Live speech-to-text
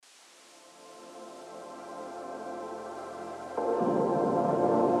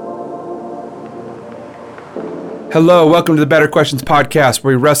Hello, welcome to the Better Questions Podcast,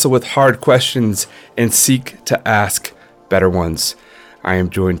 where we wrestle with hard questions and seek to ask better ones. I am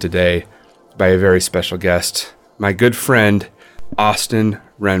joined today by a very special guest, my good friend, Austin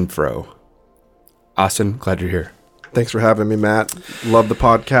Renfro. Austin, glad you're here. Thanks for having me, Matt. Love the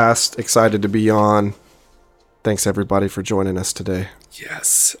podcast. Excited to be on. Thanks, everybody, for joining us today.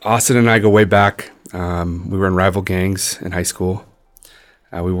 Yes. Austin and I go way back. We were in rival gangs in high school.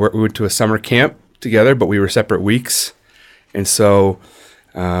 We went to a summer camp together, but we were separate weeks. And so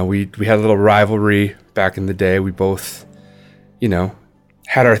we had a little rivalry back in the day. We both,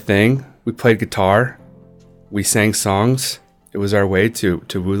 had our thing. We played guitar. We sang songs. It was our way to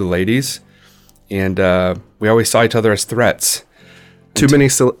woo the ladies. And we always saw each other as threats. Too many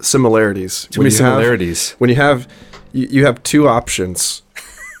similarities. Too many similarities. When you have two options.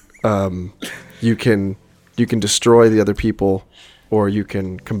 You can destroy the other people, or you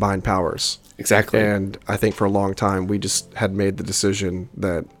can combine powers. Exactly. And I think for a long time, we just had made the decision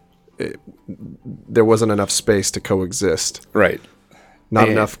that there wasn't enough space to coexist. Right. Not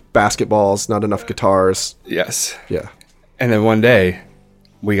enough basketballs, not enough guitars. Yes. Yeah. And then one day,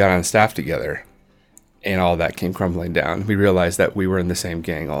 we got on staff together, and all that came crumbling down. We realized that we were in the same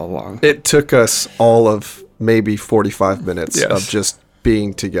gang all along. It took us all of maybe 45 minutes Yes. of just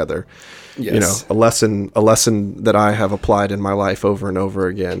being together. Yes. A lesson that I have applied in my life over and over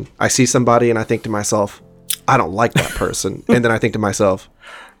again. I see somebody and I think to myself, I don't like that person. And then I think to myself,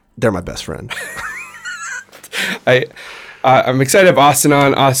 they're my best friend. I'm excited to have Austin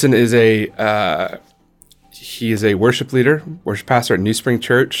on. Austin is he is a worship leader, worship pastor at New Spring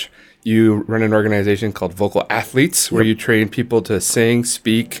Church. You run an organization called Vocal Athletes, where you train people to sing,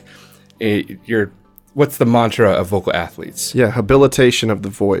 speak. What's the mantra of Vocal Athletes? Yeah, habilitation of the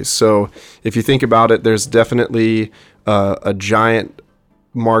voice. So if you think about it, there's definitely a giant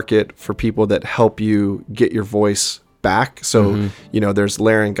market for people that help you get your voice back. So, there's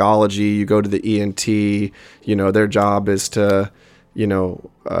laryngology, you go to the ENT, their job is to,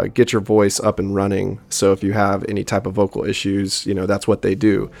 get your voice up and running. So if you have any type of vocal issues, that's what they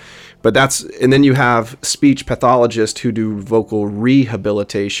do. And then you have speech pathologists who do vocal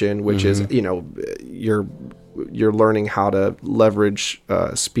rehabilitation, which is, you're learning how to leverage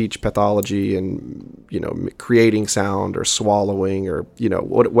speech pathology and, creating sound or swallowing or,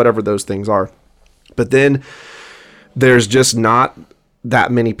 whatever those things are. But then there's just not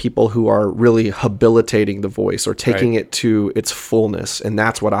that many people who are really habilitating the voice or taking it to its fullness. And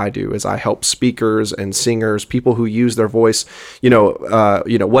that's what I do, is I help speakers and singers, people who use their voice.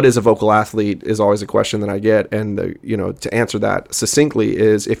 What is a vocal athlete is always a question that I get. And, to answer that succinctly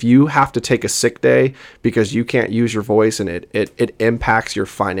is, if you have to take a sick day because you can't use your voice and it impacts your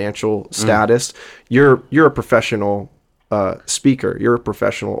financial status, you're a professional speaker, you're a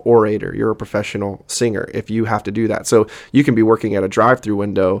professional orator, you're a professional singer if you have to do that. So you can be working at a drive-through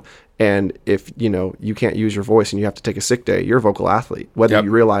window, and if you can't use your voice and you have to take a sick day, you're a vocal athlete, whether you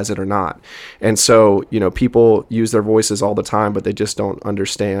realize it or not. And so people use their voices all the time, but they just don't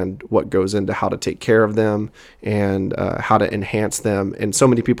understand what goes into how to take care of them and how to enhance them. And so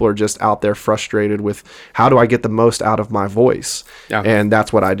many people are just out there frustrated with, how do I get the most out of my voice? And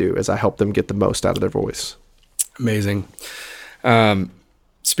that's what I do, is I help them get the most out of their voice. Amazing.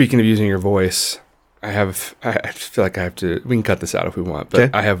 Speaking of using your voice, I feel like I have to, we can cut this out if we want, but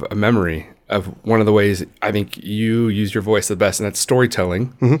okay. I have a memory of one of the ways I think you use your voice the best, and that's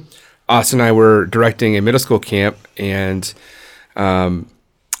storytelling. Mm-hmm. Austin and I were directing a middle school camp, and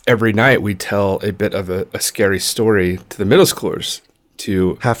every night we tell a bit of a scary story to the middle schoolers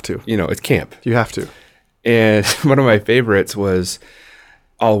to... Have to. It's camp. You have to. And one of my favorites was...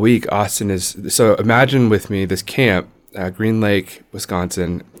 all week, Austin is... So imagine with me this camp, Green Lake,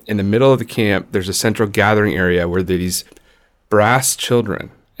 Wisconsin. In the middle of the camp, there's a central gathering area where these brass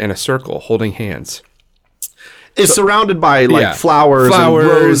children in a circle holding hands. It's surrounded by flowers and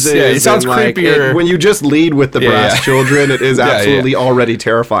roses. Yeah, it sounds creepier. When you just lead with the brass children, it is absolutely already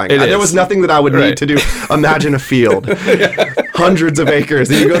terrifying. There was nothing that I would need to do. Imagine a field, hundreds of acres,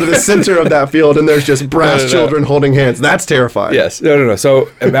 and you go to the center of that field and there's just brass children holding hands. That's terrifying. Yes. No. So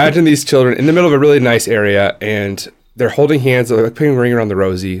imagine these children in the middle of a really nice area, and they're holding hands, they're like putting a ring around the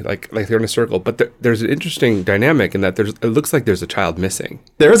rosy, like they're in a circle. But there's an interesting dynamic in that it looks like there's a child missing.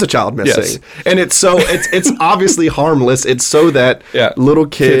 There is a child missing, and it's obviously harmless. It's so that little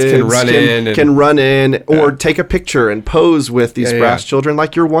kids can run in or take a picture and pose with these brass children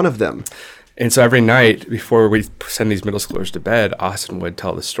like you're one of them. And so every night before we send these middle schoolers to bed, Austin would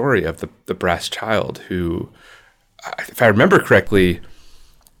tell the story of the brass child who, if I remember correctly,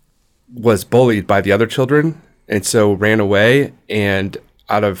 was bullied by the other children. And so ran away, and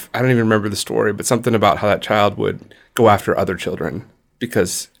out of, I don't even remember the story, but something about how that child would go after other children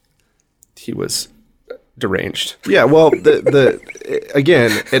because he was deranged. Yeah, well,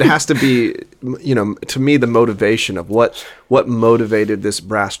 again, it has to be, to me, the motivation of what motivated this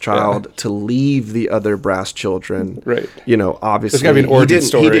brass child to leave the other brass children. Right. Obviously, there's got to be an origin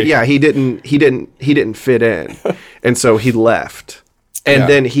story. He didn't fit in, and so he left. And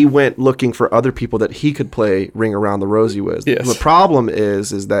then he went looking for other people that he could play Ring Around the Rosie with. Yes. The problem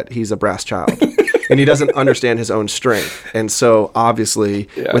is that he's a brass child. And he doesn't understand his own strength. And so, obviously,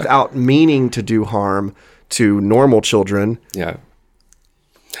 without meaning to do harm to normal children. Yeah.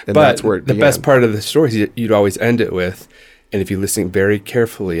 And but that's where it the began. best part of the story is you'd always end it with, and if you listen very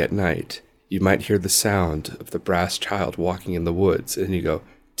carefully at night, you might hear the sound of the brass child walking in the woods. And you go,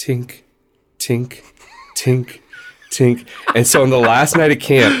 tink, tink, tink, tink. And so on the last night of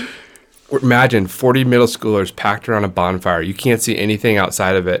camp, imagine 40 middle schoolers packed around a bonfire. You can't see anything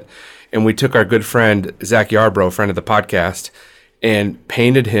outside of it. And we took our good friend, Zach Yarbrough, friend of the podcast, and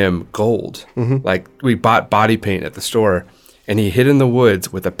painted him gold. Mm-hmm. Like we bought body paint at the store, and he hid in the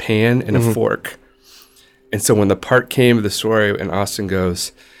woods with a pan and a fork. And so when the part came of the story and Austin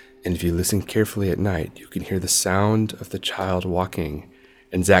goes, and if you listen carefully at night, you can hear the sound of the child walking.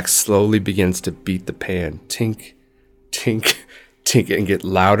 And Zach slowly begins to beat the pan, tink, tink, tink, and get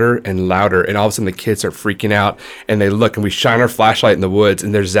louder and louder. And all of a sudden the kids start freaking out, and they look, and we shine our flashlight in the woods,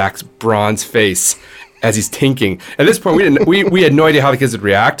 and there's Zach's bronze face as he's tinking. At this point, we had no idea how the kids would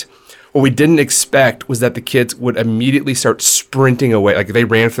react. What we didn't expect was that the kids would immediately start sprinting away, like they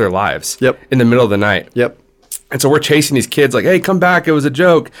ran for their lives. Yep. In the middle of the night. Yep. And so we're chasing these kids like, hey, come back. It was a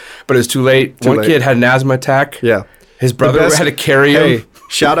joke. But it was too late. One kid had an asthma attack. Yeah. His brother had to carry him. Hey,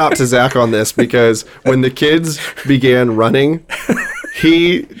 shout out to Zach on this, because when the kids began running,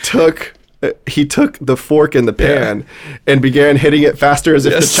 he took the fork in the pan and began hitting it faster as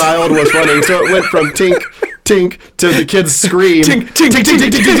if the child was running. So it went from tink, tink to the kids scream. Tink, tink, tink,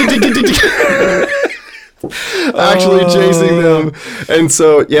 tink, tink, tink, tink, tink. Actually chasing them. And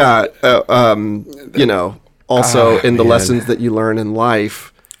so, also in the lessons that you learn in life.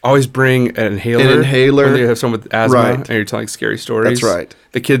 Always bring an inhaler. When you have someone with asthma and you're telling scary stories. That's right.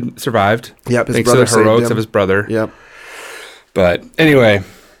 The kid survived. Yep, his thanks to brother the heroics saved him. of his brother. Yep. But anyway,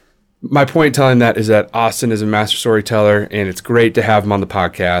 my point telling that is that Austin is a master storyteller, and it's great to have him on the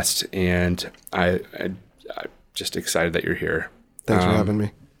podcast. And I'm just excited that you're here. Thanks for having me.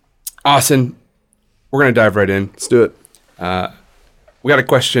 Austin, we're going to dive right in. Let's do it. We got a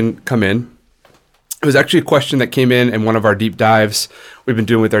question come in. It was actually a question that came in one of our deep dives we've been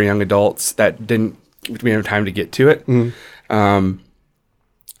doing with our young adults that we didn't have time to get to it. And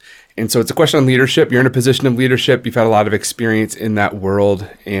so it's a question on leadership. You're in a position of leadership. You've had a lot of experience in that world.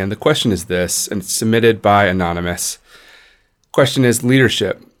 And the question is this, and it's submitted by Anonymous. Question is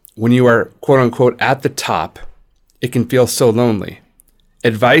leadership. When you are, quote unquote, at the top, it can feel so lonely.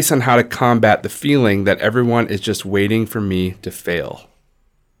 Advice on how to combat the feeling that everyone is just waiting for me to fail.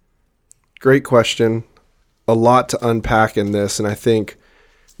 Great question. A lot to unpack in this, and I think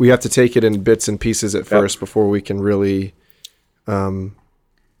we have to take it in bits and pieces at first before we can really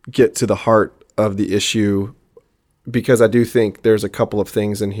get to the heart of the issue, because I do think there's a couple of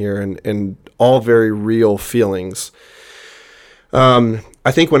things in here and all very real feelings. I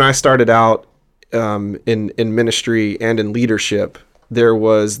think when I started out in ministry and in leadership, there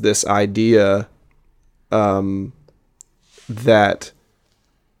was this idea that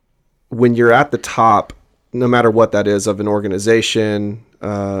when you're at the top, no matter what that is, of an organization,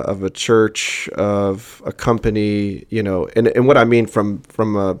 of a church, of a company, and what I mean from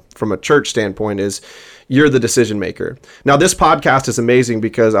a church standpoint is you're the decision maker. Now, this podcast is amazing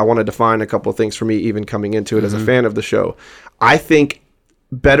because I want to define a couple of things for me, even coming into it as a fan of the show. I think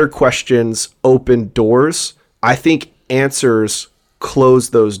better questions open doors. I think answers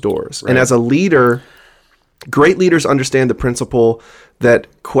close those doors. Right. And as a leader, great leaders understand the principle that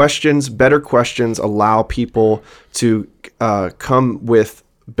better questions allow people to come with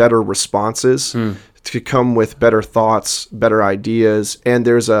better responses, to come with better thoughts, better ideas. And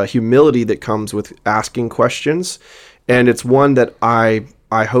there's a humility that comes with asking questions. And it's one that I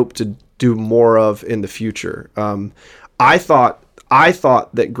hope to do more of in the future. I thought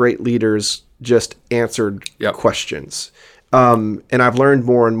that great leaders just answered questions. And I've learned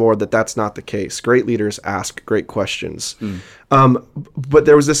more and more that that's not the case. Great leaders ask great questions. But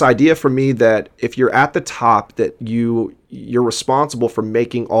there was this idea for me that if you're at the top, that you're responsible for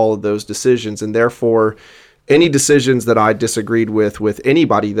making all of those decisions, and therefore any decisions that I disagreed with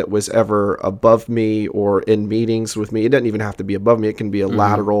anybody that was ever above me or in meetings with me, it doesn't even have to be above me. It can be a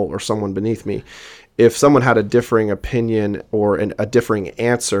lateral or someone beneath me. If someone had a differing opinion or a differing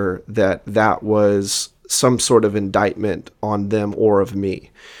answer, that was some sort of indictment on them or of me.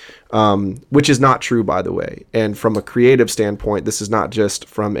 Which is not true, by the way. And from a creative standpoint, this is not just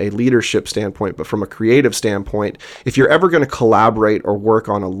from a leadership standpoint, but from a creative standpoint, if you're ever going to collaborate or work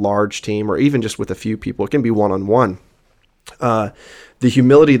on a large team or even just with a few people, it can be one-on-one. The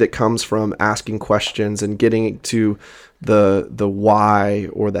humility that comes from asking questions and getting to the why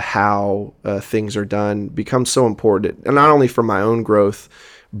or the how things are done becomes so important. And not only for my own growth,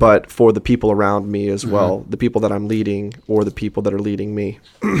 but for the people around me as well, the people that I'm leading or the people that are leading me.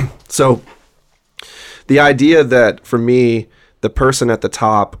 So the idea that for me, the person at the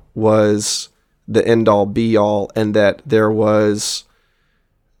top was the end all be all, and that there was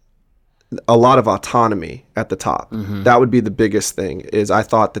a lot of autonomy at the top. That would be the biggest thing, is I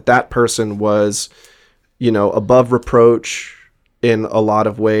thought that person was, above reproach in a lot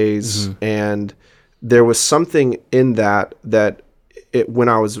of ways. And there was something in that when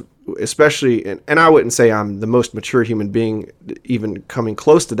I was, especially, and I wouldn't say I'm the most mature human being even coming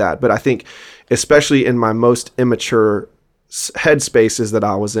close to that, but I think especially in my most immature headspaces that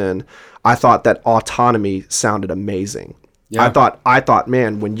I was in, I thought that autonomy sounded amazing. Yeah. I thought,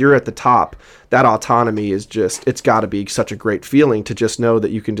 man, when you're at the top, that autonomy is just, it's got to be such a great feeling to just know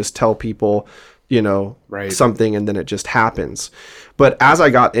that you can just tell people, something, and then it just happens. But as I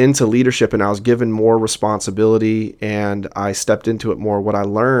got into leadership and I was given more responsibility and I stepped into it more, what I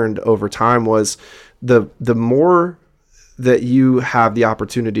learned over time was the more that you have the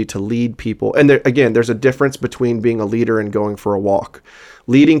opportunity to lead people. And there's a difference between being a leader and going for a walk.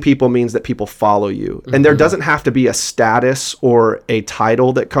 Leading people means that people follow you. And there doesn't have to be a status or a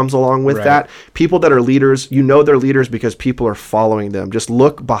title that comes along with that. People that are leaders, they're leaders because people are following them. Just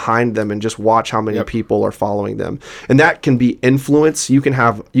look behind them and just watch how many people are following them. And that can be influence. You can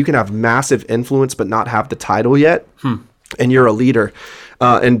have massive influence but not have the title yet. And you're a leader.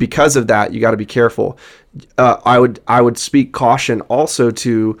 And because of that, you got to be careful. I would speak caution also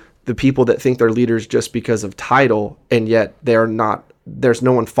to the people that think they're leaders just because of title, and yet they're not. There's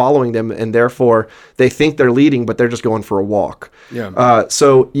no one following them, and therefore they think they're leading, but they're just going for a walk.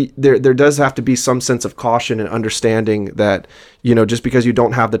 So there does have to be some sense of caution and understanding that, just because you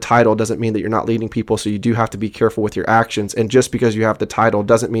don't have the title doesn't mean that you're not leading people. So you do have to be careful with your actions. And just because you have the title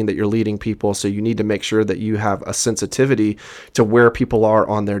doesn't mean that you're leading people. So you need to make sure that you have a sensitivity to where people are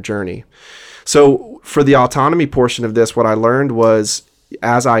on their journey. So for the autonomy portion of this, what I learned was,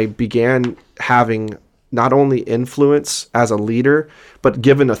 as I began having not only influence as a leader, but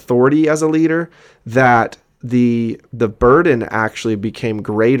given authority as a leader, that the burden actually became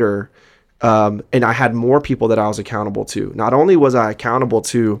greater. And I had more people that I was accountable to. Not only was I accountable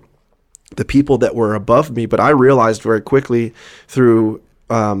to the people that were above me, but I realized very quickly through,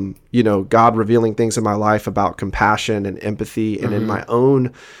 God revealing things in my life about compassion and empathy and in my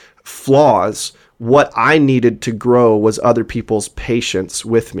own flaws, what I needed to grow was other people's patience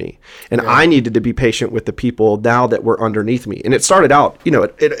with me. And I needed to be patient with the people now that were underneath me. And it started out,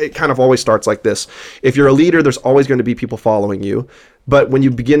 it kind of always starts like this. If you're a leader, there's always going to be people following you. But when you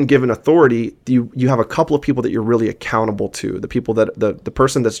begin giving authority, you have a couple of people that you're really accountable to, the people that the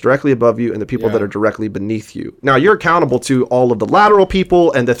person that's directly above you and the people that are directly beneath you. Now, you're accountable to all of the lateral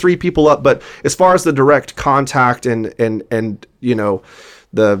people and the three people up, but as far as the direct contact and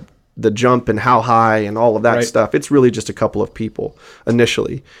the jump and how high and all of that stuff, it's really just a couple of people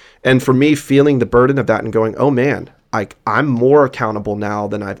initially. And for me, feeling the burden of that and going, oh man, I'm more accountable now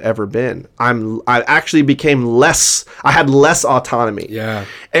than I've ever been. I actually became less, I had less autonomy. Yeah.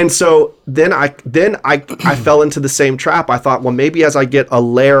 And so then I fell into the same trap. I thought, well, maybe as I get a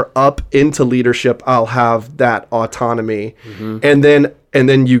layer up into leadership, I'll have that autonomy. And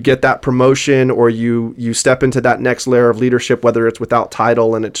then you get that promotion, or you step into that next layer of leadership, whether it's without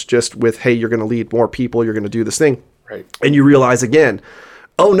title and it's just with, hey, you're going to lead more people, you're going to do this thing. Right. And you realize again,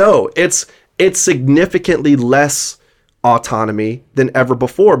 oh no, it's significantly less autonomy than ever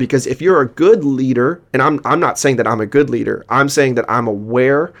before. Because if you're a good leader, and I'm not saying that I'm a good leader, I'm saying that I'm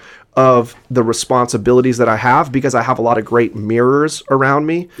aware of the responsibilities that I have, because I have a lot of great mirrors around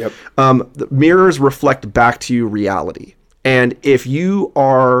me. Yep. The mirrors reflect back to you reality. And if you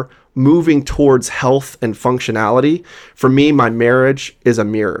are moving towards health and functionality, for me, my marriage is a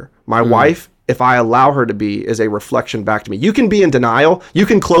mirror. My wife if I allow her to be, is a reflection back to me. You can be in denial. You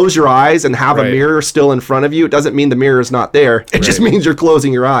can close your eyes and have a mirror still in front of you. It doesn't mean the mirror is not there. It just means you're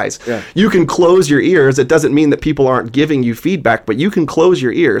closing your eyes. Yeah. You can close your ears. It doesn't mean that people aren't giving you feedback, but you can close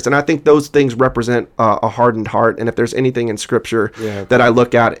your ears. And I think those things represent a hardened heart. And if there's anything in Scripture that I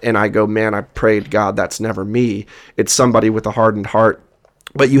look at and I go, man, I prayed, God, that's never me. It's somebody with a hardened heart.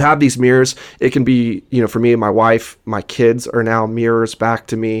 But you have these mirrors. It can be, for me and my wife, my kids are now mirrors back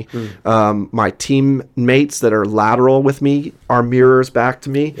to me. My teammates that are lateral with me are mirrors back to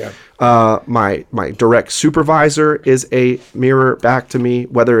me. Yeah. My direct supervisor is a mirror back to me,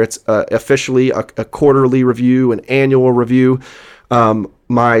 whether it's officially a quarterly review, an annual review.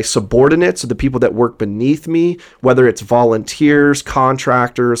 My subordinates, the people that work beneath me, whether it's volunteers,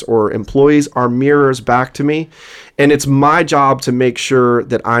 contractors, or employees, are mirrors back to me. And it's my job to make sure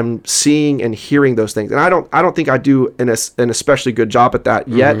that I'm seeing and hearing those things. And I don't think I do an especially good job at that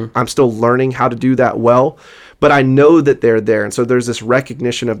yet. I'm still learning how to do that well, but I know that they're there. And so there's this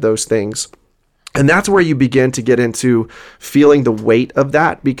recognition of those things. And that's where you begin to get into feeling the weight of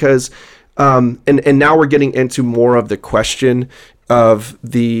that, because and now we're getting into more of the question of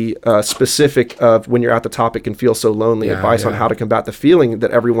the specific of when you're at the top, it can feel so lonely. Advice on how to combat the feeling that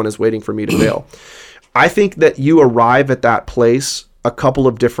everyone is waiting for me to fail. I think that you arrive at that place a couple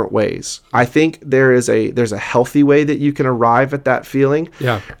of different ways. I think there's a healthy way that you can arrive at that feeling.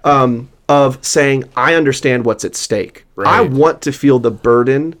 Of saying, I understand what's at stake. Right. I want to feel the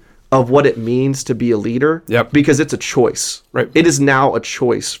burden of what it means to be a leader, because it's a choice. Right. It is now a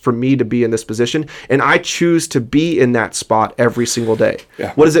choice for me to be in this position, and I choose to be in that spot every single day.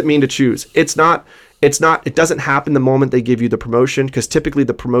 Yeah. What does it mean to choose? It doesn't happen the moment they give you the promotion, because typically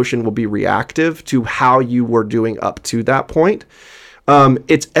the promotion will be reactive to how you were doing up to that point.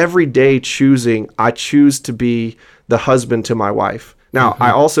 It's every day choosing. I choose to be the husband to my wife. Now,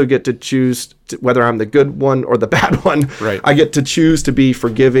 I also get to choose whether I'm the good one or the bad one. Right. I get to choose to be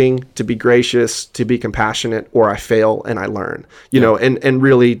forgiving, to be gracious, to be compassionate, or I fail and I learn. You know, and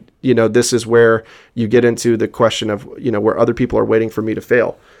really, this is where you get into the question of, where other people are waiting for me to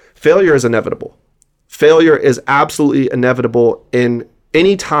fail. Failure is inevitable. Failure is absolutely inevitable in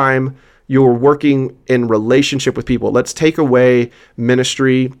any time you're working in relationship with people. Let's take away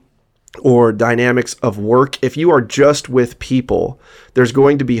ministry or dynamics of work. If you are just with people, there's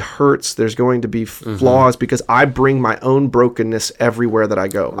going to be hurts, there's going to be flaws, because I bring my own brokenness everywhere that I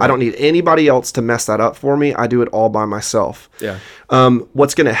go. Right. I don't need anybody else to mess that up for me. I do it all by myself. Yeah.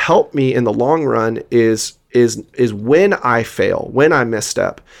 What's going to help me in the long run is when I fail, when I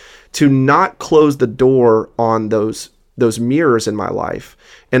misstep, to not close the door on those mirrors in my life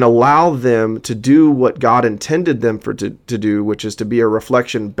and allow them to do what God intended them to do, which is to be a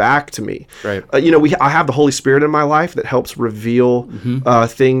reflection back to me. Right. I have the Holy Spirit in my life that helps reveal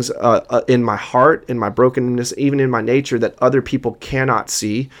things in my heart, in my brokenness, even in my nature, that other people cannot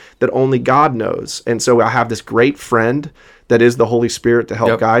see, that only God knows. And so I have this great friend that is the Holy Spirit to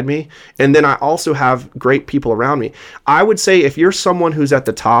help guide me. And then I also have great people around me. I would say if you're someone who's at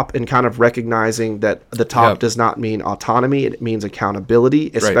the top and kind of recognizing that the top does not mean autonomy, it means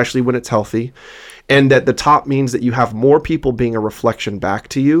accountability, especially when it's healthy, and that the top means that you have more people being a reflection back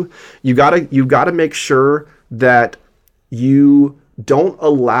to you, you gotta make sure that you don't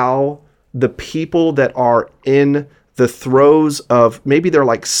allow the people that are in the throes of, maybe they're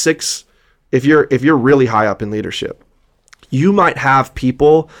like six, if you're really high up in leadership, you might have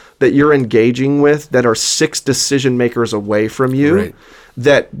people that you're engaging with that are 6 decision makers away from you,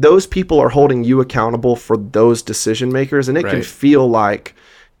 that those people are holding you accountable for those decision makers. And it can feel like,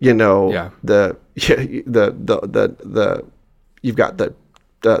 you've got the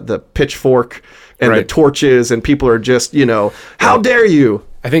pitchfork and the torches, and people are just, how dare you?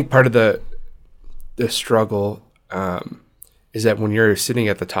 I think part of the struggle is that when you're sitting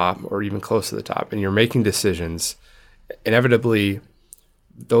at the top or even close to the top and you're making decisions, inevitably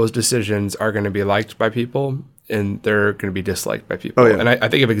those decisions are going to be liked by people and they're going to be disliked by people. And I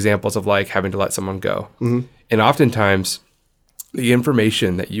think of examples of like having to let someone go. And oftentimes the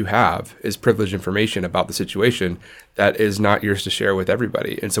information that you have is privileged information about the situation that is not yours to share with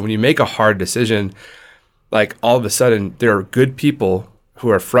everybody. And so when you make a hard decision, like all of a sudden there are good people who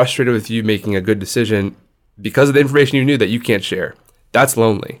are frustrated with you making a good decision because of the information you knew that you can't share. That's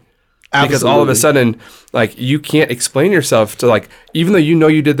lonely. Absolutely. Because all of a sudden, like, you can't explain yourself to, like, even though you know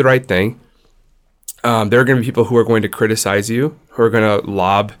you did the right thing, there are going to be people who are going to criticize you, who are going to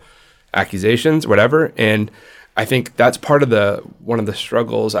lob accusations, whatever. And I think that's part of one of the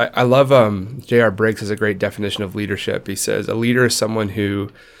struggles. I love J.R. Briggs has a great definition of leadership. He says a leader is someone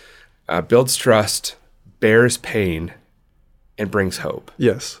who builds trust, bears pain, and brings hope.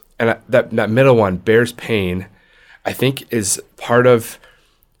 Yes. and that middle one bears pain, I think is part of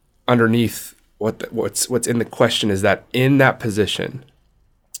underneath what's in the question is that in that position,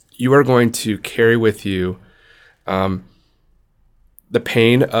 you are going to carry with you the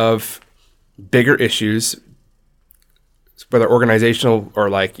pain of bigger issues, whether organizational or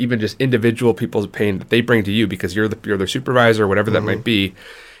like even just individual people's pain that they bring to you because you're their supervisor or whatever that might be.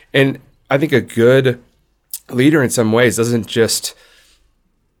 And I think a good leader in some ways doesn't just,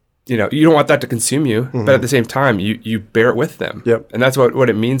 you don't want that to consume you, but at the same time, you bear it with them. Yep. And that's what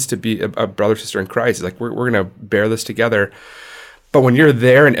it means to be a brother, sister in Christ. Like we're going to bear this together. But when you're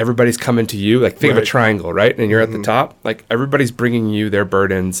there and everybody's coming to you, like think of a triangle, right? And you're at the top, like everybody's bringing you their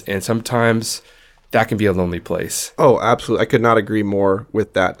burdens. And sometimes that can be a lonely place. Oh, absolutely. I could not agree more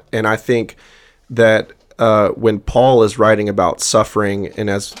with that. And I think that when Paul is writing about suffering, and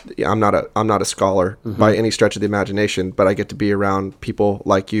as I'm not a scholar by any stretch of the imagination, but I get to be around people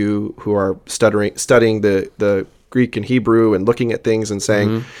like you who are studying the Greek and Hebrew and looking at things and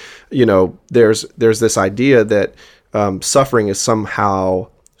saying, there's this idea that suffering is somehow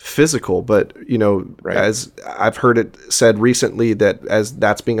physical, but as I've heard it said recently that as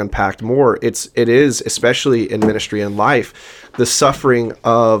that's being unpacked more, it is especially in ministry and life, the suffering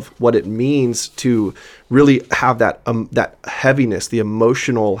of what it means to really have that heaviness, the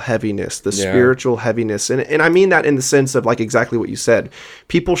emotional heaviness, the spiritual heaviness, and I mean that in the sense of like exactly what you said,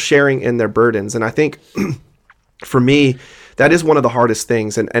 people sharing in their burdens, and I think for me that is one of the hardest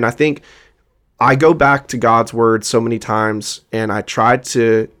things, and I think I go back to God's word so many times, and I try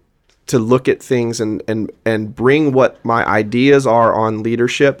to look at things and bring what my ideas are on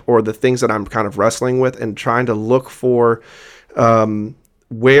leadership or the things that I'm kind of wrestling with, and trying to look for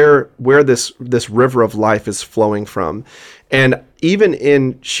where this river of life is flowing from. And even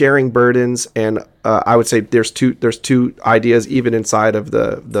in sharing burdens, and I would say there's two ideas even inside of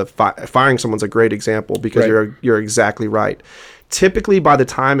the firing someone's a great example, because you're exactly right. Typically, by the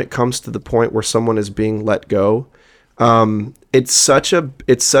time it comes to the point where someone is being let go, it's such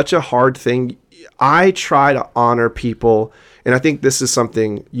a hard thing. I try to honor people, and I think this is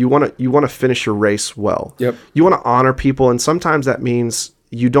something you want to finish your race well. Yep. You want to honor people, and sometimes that means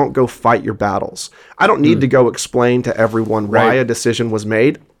you don't go fight your battles. I don't need to go explain to everyone why a decision was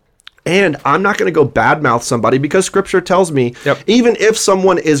made. And I'm not going to go badmouth somebody, because scripture tells me, even if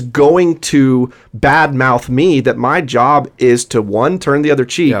someone is going to badmouth me, that my job is to, 1, turn the other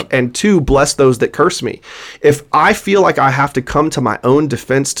cheek, and 2, bless those that curse me. If I feel like I have to come to my own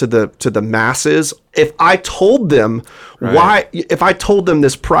defense to the masses, if I told them if I told them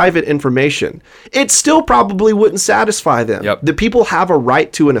this private information, it still probably wouldn't satisfy them. The people have a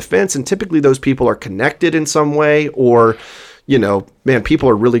right to an offense, and typically those people are connected in some way, or people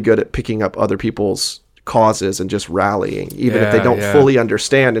are really good at picking up other people's causes and just rallying, even if they don't fully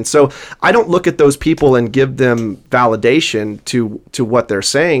understand. And so I don't look at those people and give them validation to what they're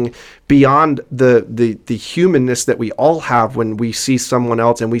saying beyond the humanness that we all have when we see someone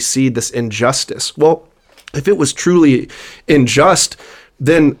else and we see this injustice. Well, if it was truly unjust,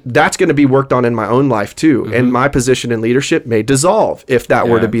 then that's going to be worked on in my own life too. And my position in leadership may dissolve if that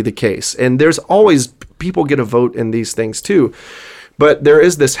were to be the case. And there's always, people get a vote in these things too. But there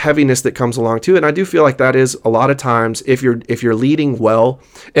is this heaviness that comes along too. And I do feel like that is a lot of times, if you're leading well,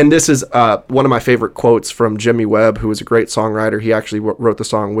 and this is one of my favorite quotes from Jimmy Webb, who is a great songwriter. He actually wrote the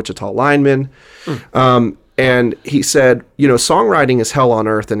song Wichita Lineman. And he said, songwriting is hell on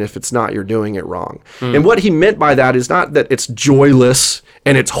earth, and if it's not, you're doing it wrong. And what he meant by that is not that it's joyless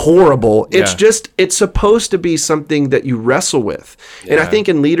and it's horrible. It's just, it's supposed to be something that you wrestle with. And I think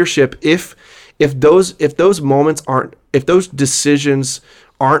in leadership, if those moments aren't, if those decisions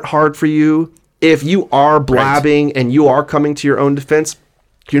aren't hard for you, if you are blabbing and you are coming to your own defense,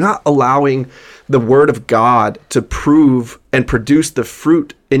 you're not allowing the word of God to prove and produce the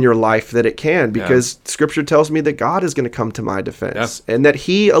fruit in your life that it can, because scripture tells me that God is going to come to my defense and that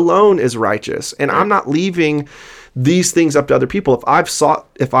he alone is righteous. And I'm not leaving these things up to other people.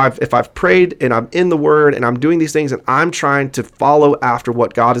 If I've prayed and I'm in the word and I'm doing these things and I'm trying to follow after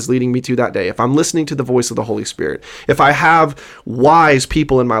what God is leading me to that day, if I'm listening to the voice of the Holy Spirit, if I have wise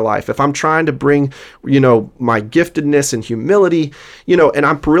people in my life, if I'm trying to bring, my giftedness and humility, and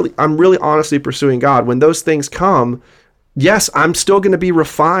I'm really honestly pursuing God, when those things come, yes, I'm still going to be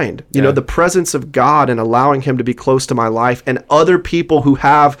refined. The presence of God and allowing him to be close to my life, and other people who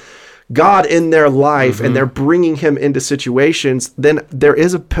have God in their life and they're bringing him into situations, then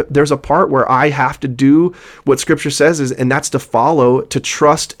there's a part where I have to do what scripture says and that's to follow, to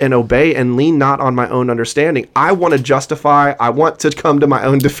trust and obey and lean not on my own understanding. I want to justify. I want to come to my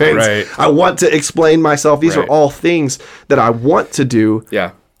own defense. I want to explain myself. These are all things that I want to do.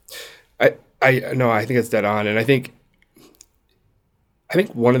 Yeah. I think it's dead on. And I think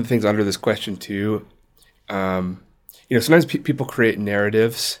one of the things under this question too, sometimes people create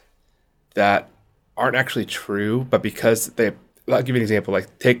narratives that aren't actually true, but because I'll give you an example.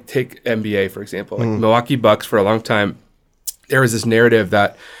 Like take NBA, for example. Like Milwaukee Bucks, for a long time, there was this narrative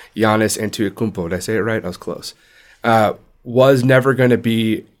that Giannis Antetokounmpo, did I say it right? I was close. Was never going to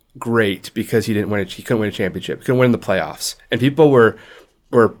be great because he couldn't win a championship. He couldn't win in the playoffs. And people were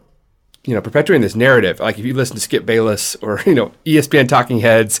perpetuating this narrative. Like if you listen to Skip Bayless or, ESPN talking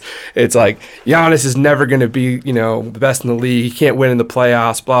heads, it's like Giannis is never going to be, the best in the league. He can't win in the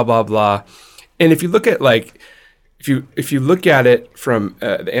playoffs, blah, blah, blah. And if you look at if you look at it from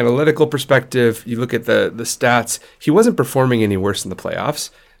the analytical perspective, you look at the stats, he wasn't performing any worse in the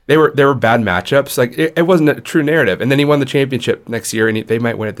playoffs. They were bad matchups. Like it wasn't a true narrative. And then he won the championship next year, and they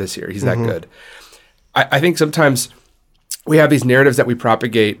might win it this year. He's that good. I think sometimes we have these narratives that we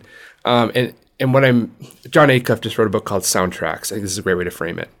propagate. John Acuff just wrote a book called Soundtracks. I think this is a great way to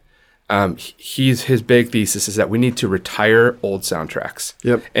frame it. His big thesis is that we need to retire old soundtracks.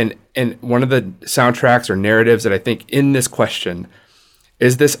 Yep. And one of the soundtracks or narratives that I think in this question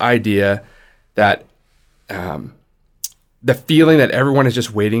is this idea that the feeling that everyone is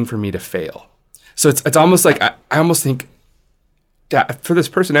just waiting for me to fail. So it's almost like I almost think that for this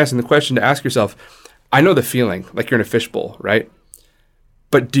person asking the question, to ask yourself, I know the feeling like you're in a fishbowl, right?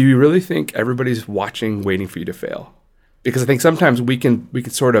 But do you really think everybody's watching, waiting for you to fail? Because I think sometimes we can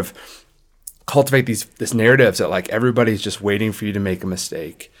sort of cultivate this narratives that like everybody's just waiting for you to make a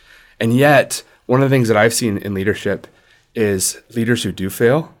mistake. And yet, one of the things that I've seen in leadership is leaders who do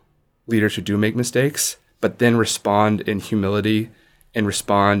fail, leaders who do make mistakes, but then respond in humility and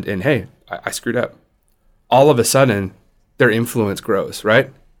respond in, hey, I screwed up. All of a sudden, their influence grows,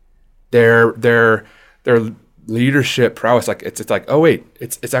 right? Their leadership prowess, like it's like, oh wait,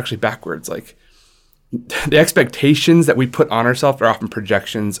 it's actually backwards. Like the expectations that we put on ourselves are often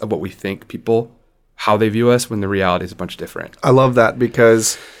projections of what we think people, how they view us, when the reality is a bunch different. I love that,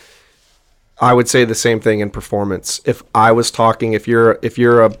 because I would say the same thing in performance. If I was talking, if you're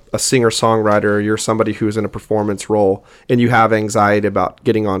a singer-songwriter, or you're somebody who's in a performance role and you have anxiety about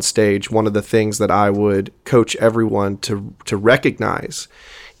getting on stage, one of the things that I would coach everyone to recognize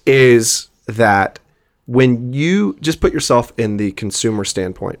is that when you just put yourself in the consumer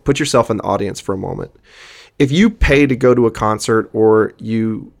standpoint, put yourself in the audience for a moment. If you pay to go to a concert, or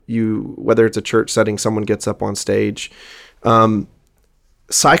you whether it's a church setting, someone gets up on stage,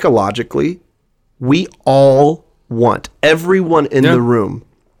 psychologically, we all want, everyone in the room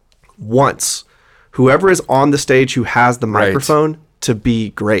wants whoever is on the stage who has the microphone to be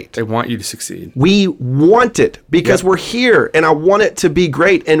great. They want you to succeed. We want it because we're here, and I want it to be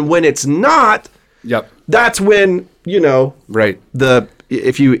great. And when it's not, that's when,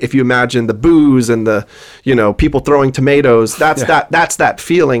 if you imagine the booze and the, people throwing tomatoes, that's that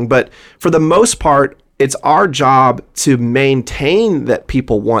feeling. But for the most part, it's our job to maintain that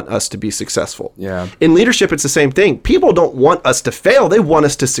people want us to be successful. Yeah. In leadership, it's the same thing. People don't want us to fail. They want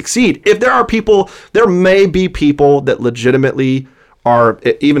us to succeed. If there may be people that legitimately are,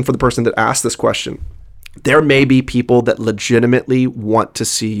 even for the person that asked this question, there may be people that legitimately want to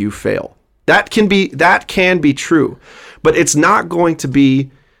see you fail. That can be true, but it's not going to be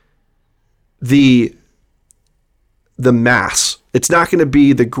the mass. It's not going to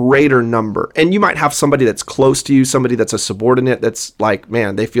be the greater number. And you might have somebody that's close to you, somebody that's a subordinate, that's like,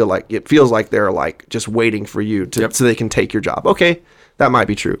 man, it feels like they're like just waiting for you so they can take your job. Okay, that might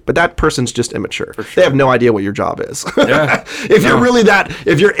be true, but that person's just immature. Sure. They have no idea what your job is. Yeah. If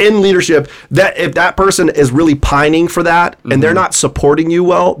you're in leadership, if that person is really pining for that and they're not supporting you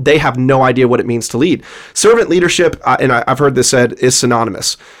well, they have no idea what it means to lead. Servant leadership, and I've heard this said, is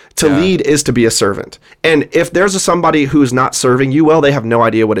synonymous. To lead is to be a servant. And if there's somebody who's not serving you well, they have no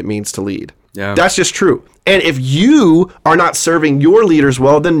idea what it means to lead. Yeah. That's just true. And if you are not serving your leaders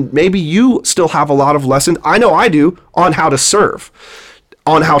well, then maybe you still have a lot of lessons. I know I do, on how to serve,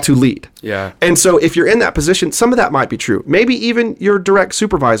 on how to lead. Yeah. And so if you're in that position, some of that might be true. Maybe even your direct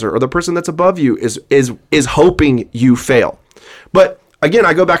supervisor or the person that's above you is hoping you fail. But again,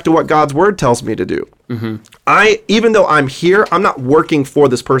 I go back to what God's word tells me to do. Even though I'm here, I'm not working for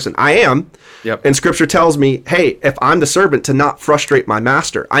this person. I am. Yep. And scripture tells me, hey, if I'm the servant, to not frustrate my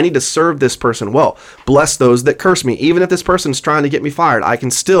master. I need to serve this person well. Bless those that curse me. Even if this person's trying to get me fired, I can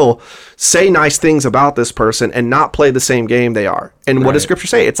still say nice things about this person and not play the same game they are. And what does scripture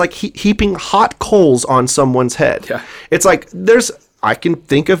say? It's like heaping hot coals on someone's head. Yeah. It's like I can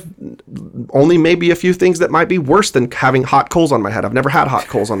think of only maybe a few things that might be worse than having hot coals on my head. I've never had hot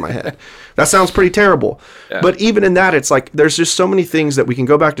coals on my head. That sounds pretty terrible. Yeah. But even in that, it's like there's just so many things that we can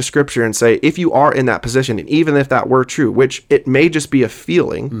go back to scripture and say, if you are in that position, and even if that were true, which it may just be a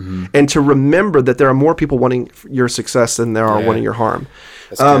feeling, and to remember that there are more people wanting your success than there are wanting your harm.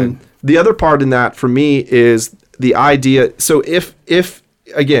 The other part in that for me is the idea. So if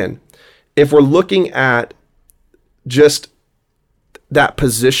we're looking at just that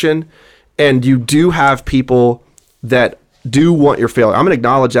position, and you do have people that do want your failure, I'm going to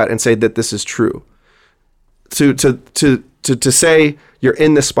acknowledge that and say that this is true. To say you're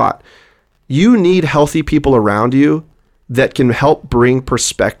in this spot, you need healthy people around you that can help bring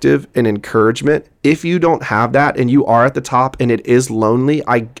perspective and encouragement. If you don't have that and you are at the top and it is lonely,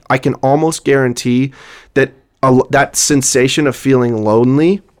 I can almost guarantee that that sensation of feeling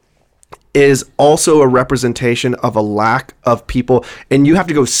lonely is also a representation of a lack of people, and you have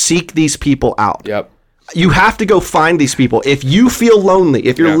to go seek these people out. Yep. You have to go find these people. If you feel lonely,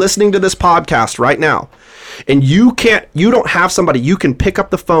 if you're listening to this podcast right now, and you don't have somebody you can pick up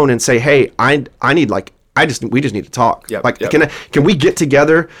the phone and say, "Hey, we just need to talk. Can we get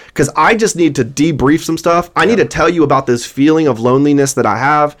together? Because I just need to debrief some stuff. I need to tell you about this feeling of loneliness that I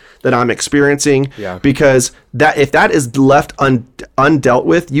have, that I'm experiencing. Yeah. Because if that is left undealt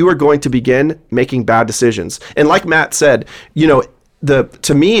with, you are going to begin making bad decisions. And like Matt said,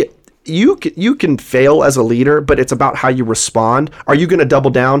 to me, you can fail as a leader, but it's about how you respond. Are you going to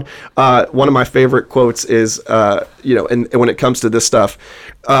double down? One of my favorite quotes is, and when it comes to this stuff,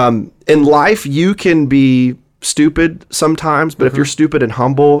 in life, you can be stupid sometimes, but if you're stupid and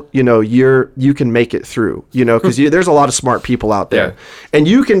humble, you can make it through, because there's a lot of smart people out there, and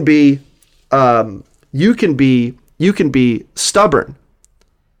you can be stubborn,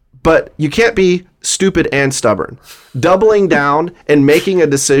 but you can't be stupid and stubborn. Doubling down and making a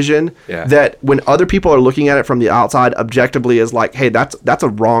decision that when other people are looking at it from the outside objectively is like, hey, that's a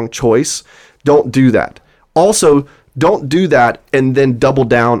wrong choice. Don't do that. Also, don't do that and then double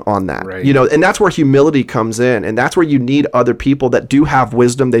down on that. Right. And that's where humility comes in, and that's where you need other people that do have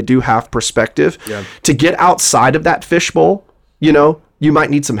wisdom, they do have perspective. To get outside of that fishbowl. You might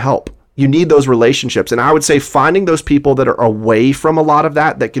need some help. You need those relationships. And I would say finding those people that are away from a lot of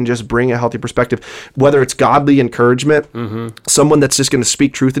that can just bring a healthy perspective, whether it's godly encouragement, someone that's just going to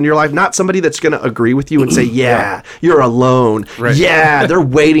speak truth into your life, not somebody that's going to agree with you and say, you're alone. Right. Yeah, they're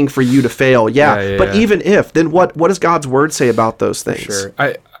waiting for you to fail. But even if, then what does God's word say about those things? Sure.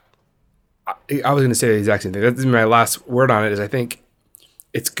 I was going to say the exact same thing. That's my last word on it is I think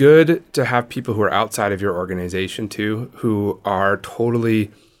it's good to have people who are outside of your organization too, who are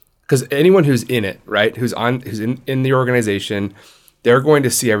totally... Because anyone who's in it, right, who's in the organization, they're going to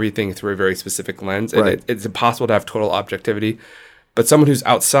see everything through a very specific lens. And it's impossible to have total objectivity. But someone who's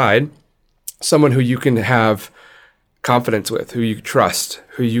outside, someone who you can have confidence with, who you trust,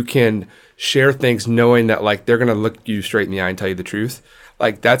 who you can share things knowing that like they're going to look you straight in the eye and tell you the truth,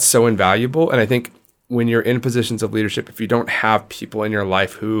 like that's so invaluable. And I think when you're in positions of leadership, if you don't have people in your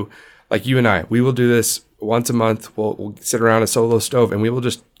life who, like you and I, we will do this once a month. We'll sit around a solo stove and we will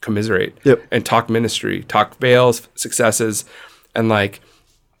just commiserate and talk ministry, talk fails, successes. And like,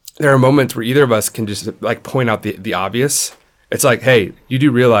 there are moments where either of us can just like point out the obvious. It's like, hey, you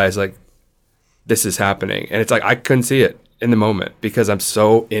do realize like this is happening. And it's like, I couldn't see it in the moment because I'm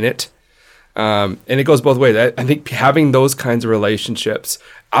so in it. And it goes both ways. I think having those kinds of relationships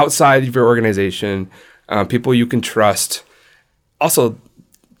outside of your organization, people you can trust, also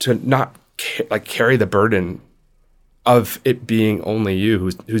to not carry the burden of it being only you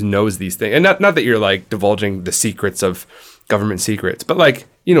who knows these things. And not that you're like divulging the secrets of government secrets, but like,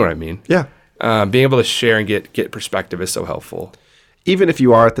 you know what I mean? Yeah. Being able to share and get perspective is so helpful. Even if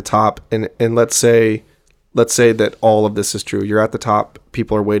you are at the top and let's say that all of this is true. You're at the top.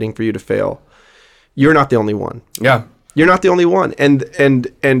 People are waiting for you to fail. You're not the only one. Yeah. You're not the only one.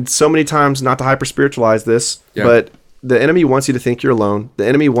 And so many times, not to hyper spiritualize this, but the enemy wants you to think you're alone. The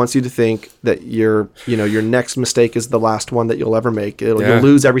enemy wants you to think that your next mistake is the last one that you'll ever make. You'll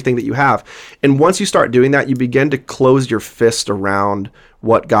lose everything that you have. And once you start doing that, you begin to close your fist around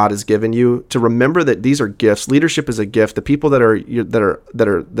what God has given you. To remember that these are gifts. Leadership is a gift. The people that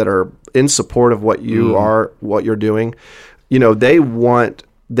are in support of what you are, what you're doing, they want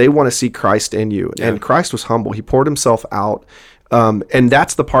to see Christ in you. Yeah. And Christ was humble. He poured himself out. And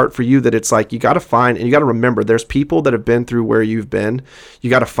that's the part for you that it's like, you got to find, and you got to remember there's people that have been through where you've been. You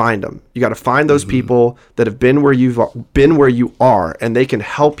got to find them. You got to find those people that have been where you've been, where you are, and they can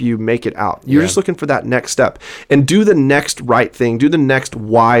help you make it out. You're just looking for that next step and do the next right thing, do the next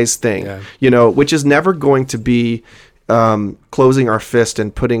wise thing, which is never going to be, closing our fist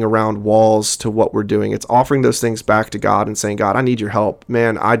and putting around walls to what we're doing. It's offering those things back to God and saying, God, I need your help,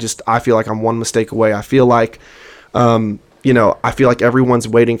 man. I feel like I'm one mistake away. I feel like, I feel like everyone's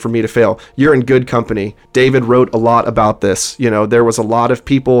waiting for me to fail. You're in good company. David wrote a lot about this. There was a lot of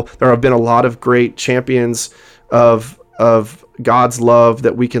people, there have been a lot of great champions of God's love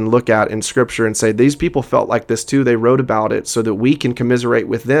that we can look at in scripture and say, these people felt like this too. They wrote about it so that we can commiserate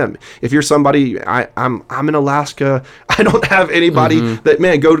with them. If you're somebody, I'm in Alaska, I don't have anybody that,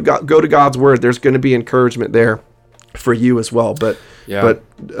 man, go to God's word. There's going to be encouragement there for you as well. But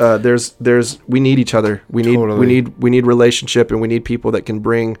we need each other. We need relationship, and we need people that can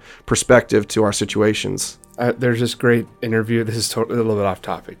bring perspective to our situations. There's this great interview. This is a little bit off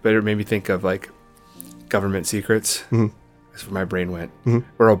topic, but it made me think of like government secrets. That's where my brain went.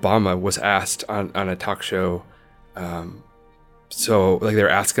 Where Obama was asked on a talk show. So like they were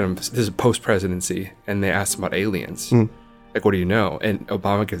asking him, this is post presidency, and they asked him about aliens. Like, what do you know? And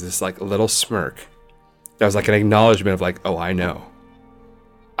Obama gives this like little smirk. That was like an acknowledgement of like, oh, I know.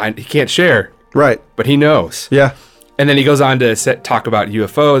 He can't share, right? But he knows. Yeah. And then he goes on to talk about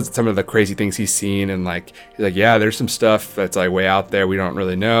UFOs, some of the crazy things he's seen, and like he's like, yeah, there's some stuff that's like way out there we don't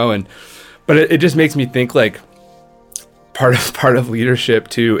really know, but it just makes me think like part of leadership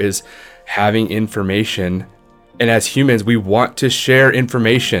too is having information, and as humans we want to share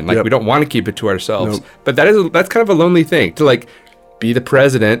information. Like we don't want to keep it to ourselves. But that's kind of a lonely thing to like be the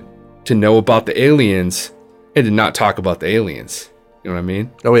president, to know about the aliens and to not talk about the aliens. You know what I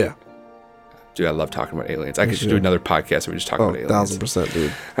mean? Oh yeah. Dude, I love talking about aliens. I could just do another podcast where we just talk about aliens. 1,000%,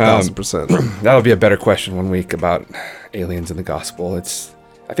 dude. 1,000%. That'll be a better question one week about aliens and the gospel.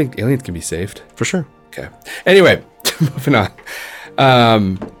 I think aliens can be saved. For sure. Okay. Anyway, moving on.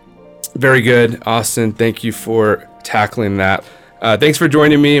 Very good, Austin. Thank you for tackling that. Thanks for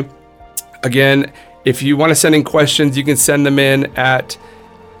joining me. Again, if you want to send in questions, you can send them in at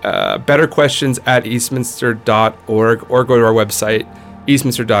betterquestions@eastminster.org, or go to our website,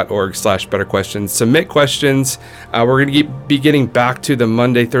 eastminster.org/betterquestions. Submit questions. We're going to be getting back to the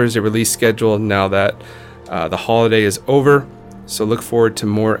Monday, Thursday release schedule now that the holiday is over. So look forward to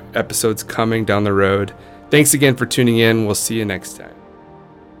more episodes coming down the road. Thanks again for tuning in. We'll see you next time.